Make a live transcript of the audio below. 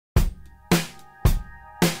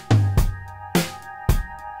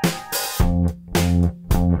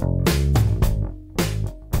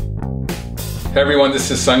Hey everyone, this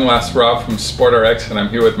is Sunglass Rob from SportRx, and I'm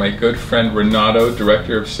here with my good friend Renato,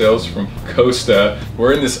 Director of Sales from Costa.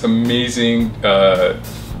 We're in this amazing, what are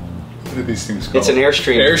these things called? It's an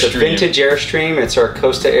Airstream. It's a vintage Airstream. It's our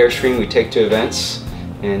Costa Airstream we take to events.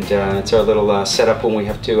 And it's our little setup when we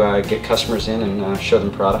have to get customers in and show them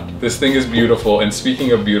product. This thing is beautiful, and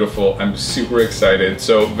speaking of beautiful, I'm super excited.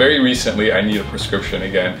 So very recently I need a prescription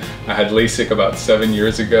again. I had LASIK about 7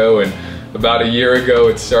 years ago, and about a year ago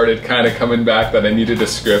it started kind of coming back that I needed a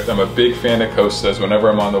script. I'm a big fan of Costas. Whenever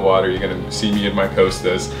I'm on the water you're going to see me in my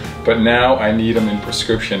Costas. But now I need them in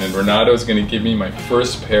prescription, and Renato is going to give me my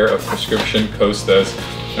first pair of prescription Costas.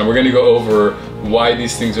 And we're going to go over why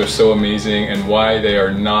these things are so amazing and why they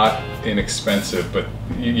are not inexpensive, but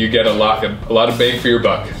you get a lot of bang for your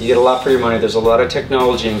buck. You get a lot for your money. There's a lot of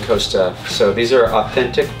technology in Costa. So these are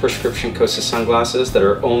authentic prescription Costa sunglasses that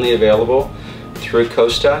are only available through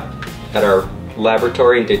Costa at our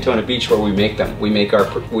laboratory in Daytona Beach where we make them. We make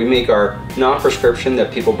our non-prescription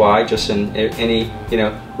that people buy just in any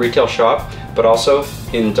retail shop, but also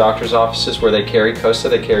in doctors' offices where they carry Costa.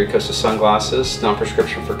 They carry Costa sunglasses,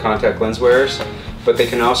 non-prescription for contact lens wearers, but they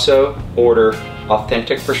can also order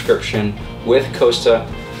authentic prescription with Costa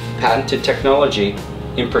patented technology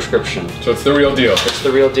in prescription. So it's the real deal. It's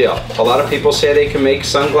the real deal. A lot of people say they can make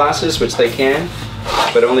sunglasses, which they can,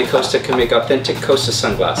 but only Costa can make authentic Costa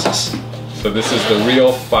sunglasses. So this is the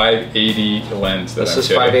real 580 lens that This is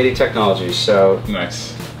 580 technology. So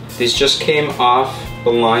nice. These just came off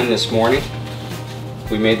the line this morning.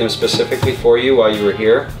 We made them specifically for you while you were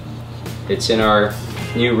here. It's in our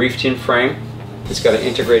new reef-tin frame. It's got an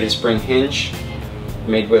integrated spring hinge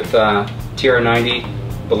made with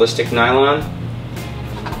TR90 ballistic nylon.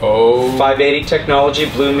 Oh. 580 technology,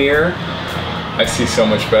 blue mirror. I see so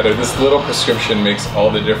much better. This little prescription makes all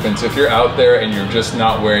the difference. If you're out there and you're just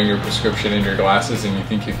not wearing your prescription in your glasses and you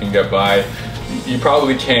think you can get by, you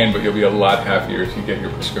probably can, but you'll be a lot happier if you get your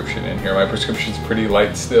prescription in here. My prescription's pretty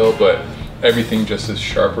light still, but everything just is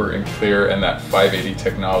sharper and clear, and that 580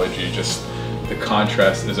 technology, just the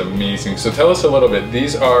contrast is amazing. So tell us a little bit.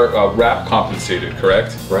 These are wrap compensated,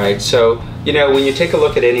 correct? Right. So, when you take a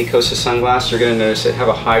look at any Costa sunglass, you're going to notice they have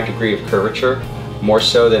a high degree of curvature, more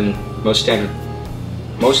so than most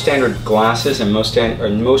standard glasses and most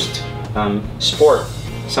sport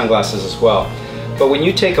sunglasses as well. But when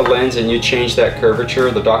you take a lens and you change that curvature,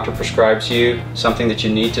 the doctor prescribes you something that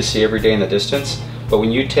you need to see every day in the distance. But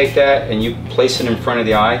when you take that and you place it in front of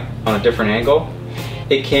the eye on a different angle,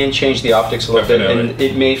 it can change the optics a little bit, and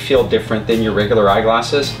it may feel different than your regular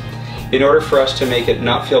eyeglasses. In order for us to make it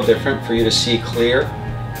not feel different, for you to see clear,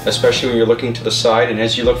 especially when you're looking to the side and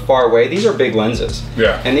as you look far away, these are big lenses.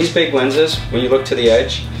 Yeah. And these big lenses, when you look to the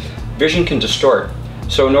edge, vision can distort.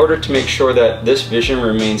 So in order to make sure that this vision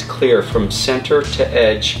remains clear from center to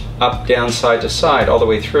edge, up, down, side to side, all the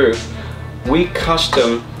way through, we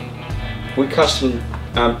custom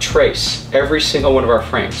trace every single one of our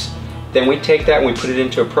frames. Then we take that and we put it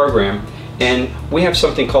into a program, and we have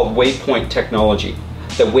something called waypoint technology.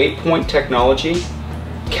 The waypoint technology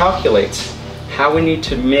calculates how we need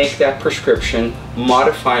to make that prescription,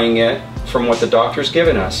 modifying it from what the doctor's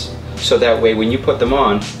given us. So that way when you put them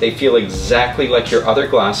on, they feel exactly like your other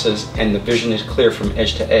glasses and the vision is clear from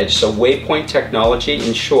edge to edge. So waypoint technology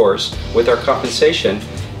ensures, with our compensation,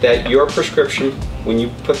 that your prescription, when you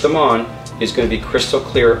put them on, is going to be crystal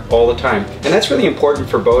clear all the time. And that's really important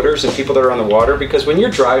for boaters and people that are on the water, because when you're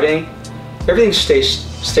driving, everything stays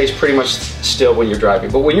pretty much still when you're driving.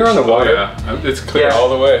 But when you're on the water, it's clear all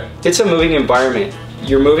the way. It's a moving environment.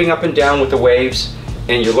 You're moving up and down with the waves,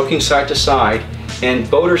 and you're looking side to side. And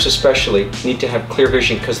boaters especially need to have clear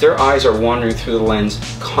vision because their eyes are wandering through the lens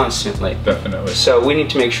constantly. Definitely. So we need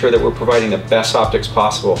to make sure that we're providing the best optics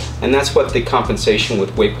possible. And that's what the compensation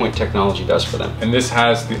with waypoint technology does for them. And this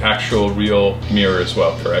has the actual real mirror as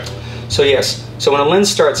well, correct? So yes. So when a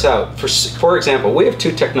lens starts out, for example, we have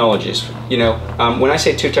two technologies. When I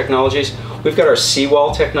say two technologies, we've got our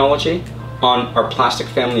seawall technology on our plastic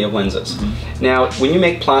family of lenses. Mm-hmm. Now, when you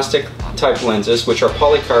make plastic type lenses, which are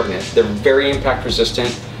polycarbonate, they're very impact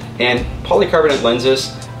resistant, and polycarbonate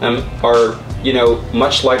lenses are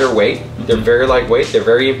much lighter weight. They're very lightweight, they're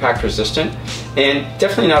very impact resistant, and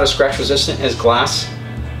definitely not as scratch resistant as glass.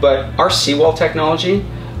 But our seawall technology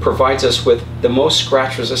provides us with the most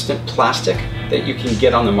scratch resistant plastic that you can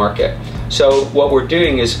get on the market. So what we're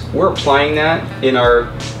doing is we're applying that in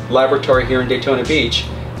our laboratory here in Daytona Beach,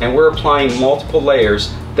 and we're applying multiple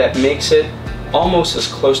layers that makes it almost as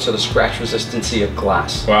close to the scratch resistancy of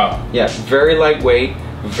glass. Wow. Yeah, very lightweight,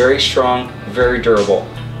 very strong, very durable.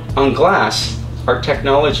 On glass, our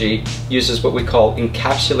technology uses what we call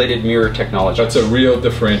encapsulated mirror technology. That's a real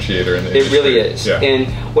differentiator in the industry. It really is. Yeah. And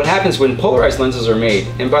what happens when polarized lenses are made,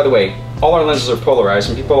 and by the way, all our lenses are polarized,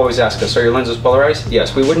 and people always ask us, are your lenses polarized?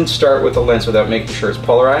 Yes, we wouldn't start with a lens without making sure it's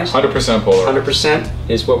polarized. 100% polarized. 100%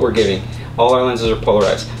 is what we're giving. All our lenses are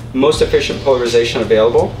polarized. Most efficient polarization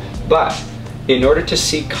available, but in order to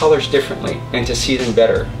see colors differently and to see them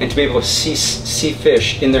better and to be able to see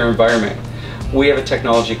fish in their environment, we have a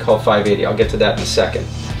technology called 580. I'll get to that in a second.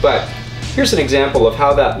 But here's an example of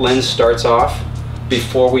how that lens starts off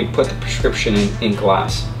before we put the prescription in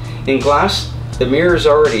glass. In glass, the mirror is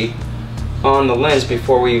already on the lens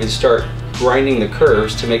before we even start grinding the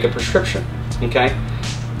curves to make a prescription, okay?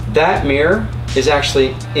 That mirror is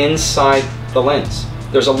actually inside the lens.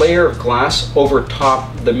 There's a layer of glass over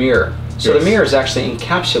top the mirror. So the mirror is actually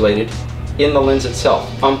encapsulated in the lens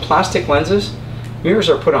itself. On plastic lenses, mirrors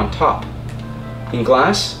are put on top. In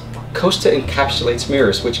glass, Costa encapsulates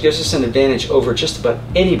mirrors, which gives us an advantage over just about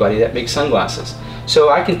anybody that makes sunglasses. So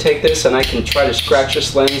I can take this and I can try to scratch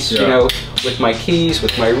this lens, you know, with my keys,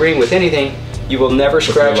 with my ring, with anything. You will never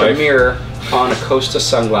scratch a mirror on a Costa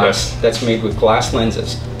sunglass that's made with glass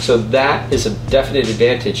lenses. So that is a definite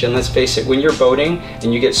advantage. And let's face it, when you're boating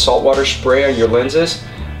and you get saltwater spray on your lenses,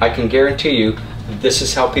 I can guarantee you this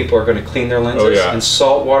is how people are going to clean their lenses. And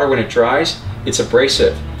salt water, when it dries, it's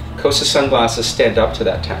abrasive. Costa sunglasses stand up to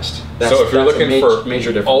that test. So if you're looking for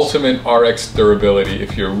major difference. ultimate RX durability,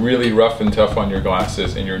 if you're really rough and tough on your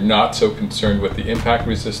glasses and you're not so concerned with the impact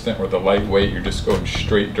resistant or the lightweight, you're just going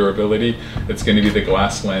straight durability, it's going to be the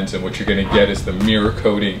glass lens, and what you're going to get is the mirror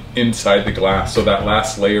coating inside the glass. So that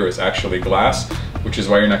last layer is actually glass, which is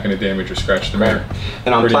why you're not going to damage or scratch the mirror.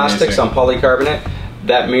 And on plastics, on polycarbonate,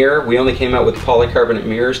 that mirror, we only came out with polycarbonate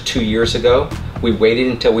mirrors 2 years ago. We waited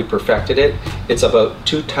until we perfected it. It's about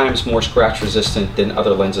 2 times more scratch resistant than other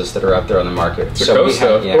lenses that are out there on the market. So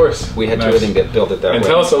Costa, of course. We had to really build it that way. And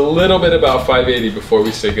tell us a little bit about 580 before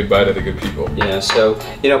we say goodbye to the good people. Yeah, so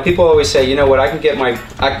people always say, you know what, I can get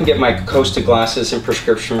my Costa glasses in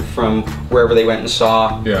prescription from wherever they went and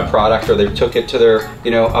saw the product, or they took it to their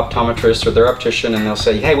optometrist or their optician, and they'll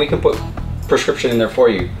say, hey, we can put prescription in there for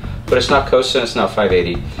you. But it's not Costa and it's not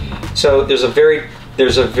 580. So there's a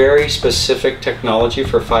very specific technology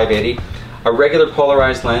for 580. A regular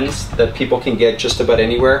polarized lens that people can get just about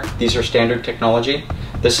anywhere, these are standard technology.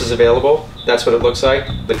 This is available, that's what it looks like.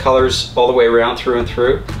 The colors all the way around through and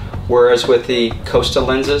through. Whereas with the Costa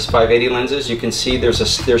lenses, 580 lenses, you can see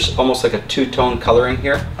there's almost like a 2-tone coloring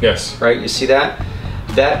here. Yes. Right, you see that?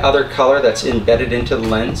 That other color that's embedded into the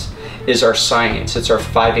lens is our science, it's our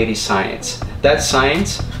 580 science. That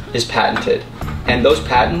science is patented. And those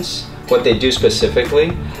patents, what they do specifically,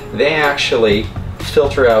 they actually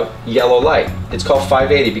filter out yellow light. It's called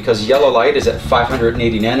 580 because yellow light is at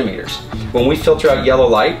 580 nanometers. When we filter out yellow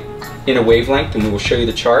light in a wavelength, and we will show you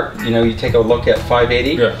the chart, you take a look at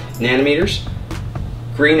 580 nanometers,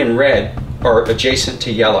 green and red are adjacent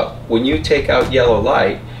to yellow. When you take out yellow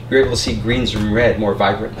light, you're able to see greens and red more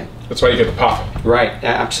vibrantly. That's why you get the pop. Right,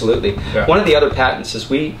 absolutely. One of the other patents is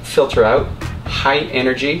we filter out high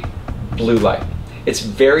energy blue light. It's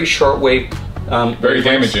very short wave, very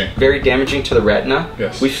damaging. Very damaging to the retina.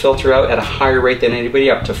 Yes. We filter out at a higher rate than anybody,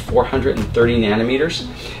 up to 430 nanometers.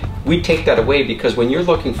 We take that away because when you're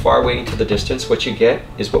looking far away into the distance, what you get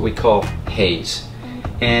is what we call haze.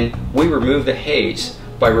 And we remove the haze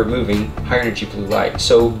by removing high energy blue light.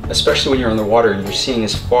 So especially when you're on the water and you're seeing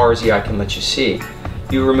as far as the eye can let you see,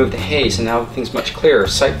 you remove the haze and now things much clearer.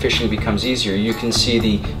 Sight fishing becomes easier. You can see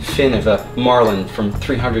the fin of a marlin from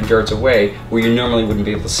 300 yards away where you normally wouldn't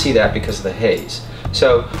be able to see that because of the haze.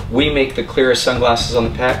 So we make the clearest sunglasses on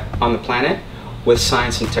the planet with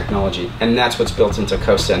science and technology, and that's what's built into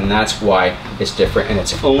Costa, and that's why it's different, and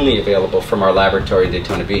it's only available from our laboratory at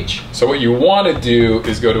Daytona Beach. So what you want to do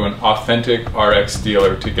is go to an authentic RX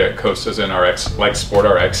dealer to get Costas and RX, like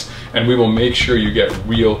SportRx, and we will make sure you get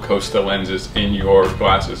real Costa lenses in your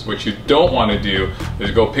glasses. What you don't want to do is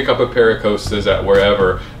go pick up a pair of Costas at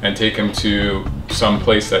wherever and take them to some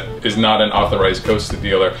place that is not an authorized Costa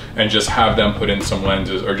dealer and just have them put in some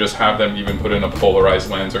lenses, or just have them even put in a polarized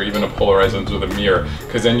lens, or even a polarized lens with a mirror,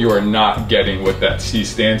 because then you are not getting what that C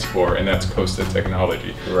stands for, and that's Costa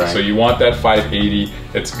technology. Right. So you want that 580.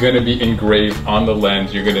 It's going to be engraved on the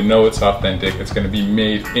lens. You're going to know it's authentic. It's going to be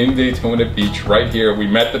made in Daytona Beach right here. We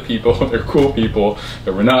met the people. They're cool people.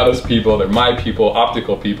 They're Renato's people. They're my people,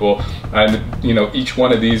 optical people. And each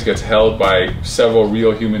one of these gets held by several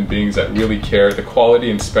real human beings that really care. The quality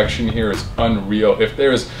inspection here is unreal. If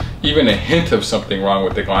there's even a hint of something wrong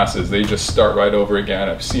with the glasses, they just start right over again.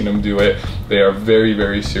 I've seen them do it. They are very,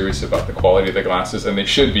 very serious about the quality of the glasses, and they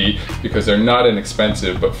should be, because they're not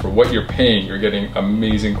inexpensive, but for what you're paying, you're getting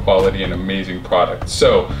amazing quality and amazing product.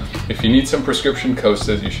 So if you need some prescription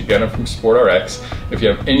Costas, you should get them from SportRx. If you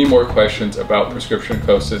have any more questions about prescription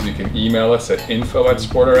Costas, you can email us at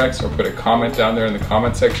info@SportRx or put a comment down there in the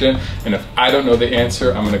comment section. And if I don't know the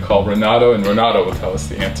answer, I'm gonna call Renato, and Renato will tell us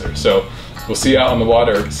the answer. So we'll see you out on the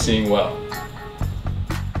water, seeing well.